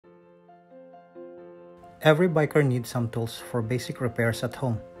Every biker needs some tools for basic repairs at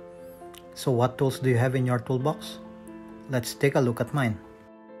home. So what tools do you have in your toolbox? Let's take a look at mine.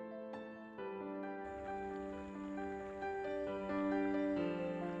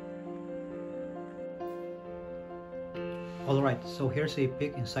 Alright, so here's a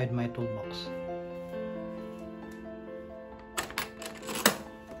peek inside my toolbox.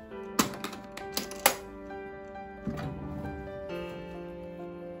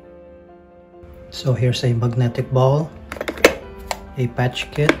 So here's a magnetic ball, a patch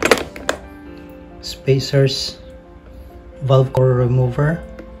kit, spacers, valve cover remover,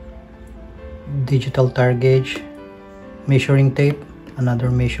 digital tire gauge, measuring tape, another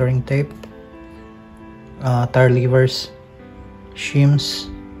measuring tape, tire levers, shims,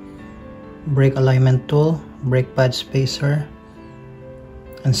 brake alignment tool, brake pad spacer,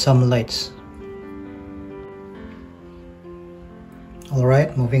 and some lights.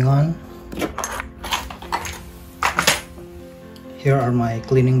 Alright, moving on. Here are my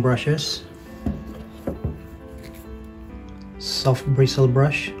cleaning brushes. Soft bristle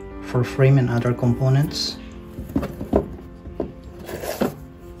brush for frame and other components.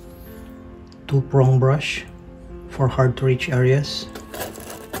 2-prong brush for hard to reach areas.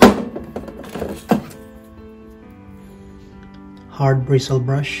 Hard bristle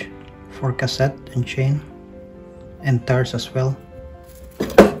brush for cassette and chain and tires as well.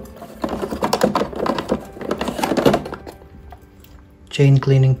 Chain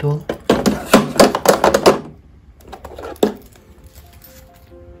cleaning tool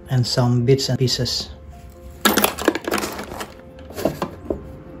and some bits and pieces.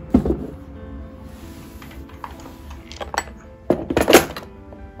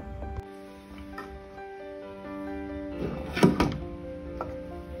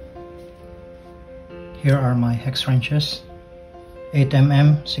 Here are my hex wrenches: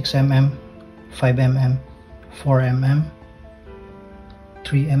 8mm, 6mm, 5mm, 4mm,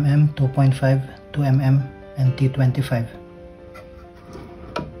 3mm, 2.5, 2mm, and T25.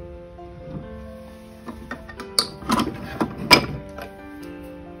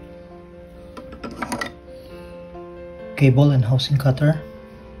 Cable and housing cutter.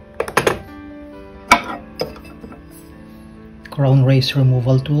 Crown race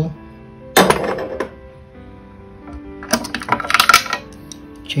removal tool.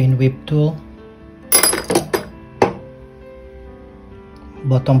 Chain whip tool.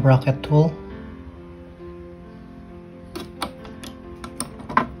 Bottom bracket tool.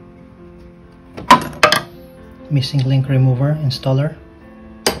 Missing link remover installer.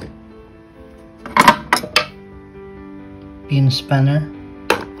 Pin spanner.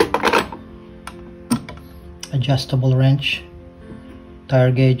 Adjustable wrench.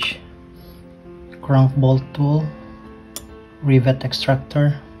 Tire gauge. Crank bolt tool. Rivet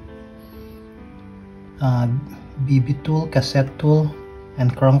extractor. BB tool, cassette tool,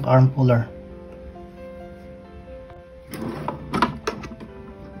 and crank arm puller.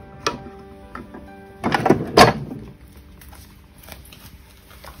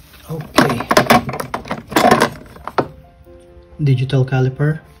 Okay. Digital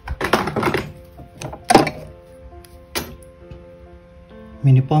caliper.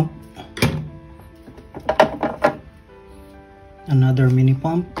 Mini pump. Another mini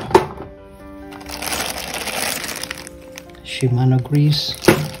pump. Shimano grease,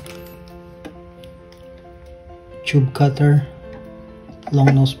 tube cutter,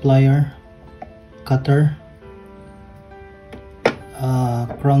 long nose plier, cutter,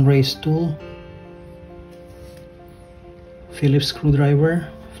 crown race tool, Phillips screwdriver,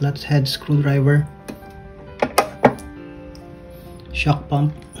 flathead screwdriver, shock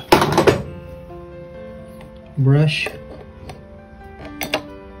pump, brush,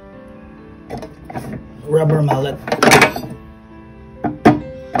 rubber mallet,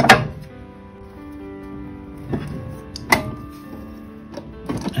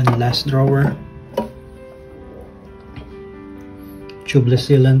 and last drawer, tubeless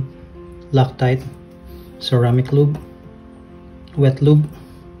sealant, Loctite, ceramic lube, wet lube,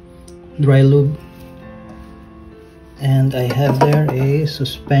 dry lube, and I have there a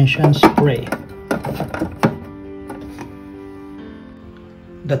suspension spray.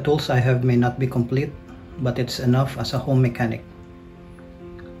 The tools I have may not be complete, but it's enough as a home mechanic.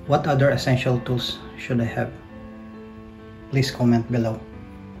 What other essential tools should I have? Please comment below.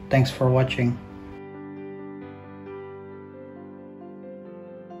 Thanks for watching.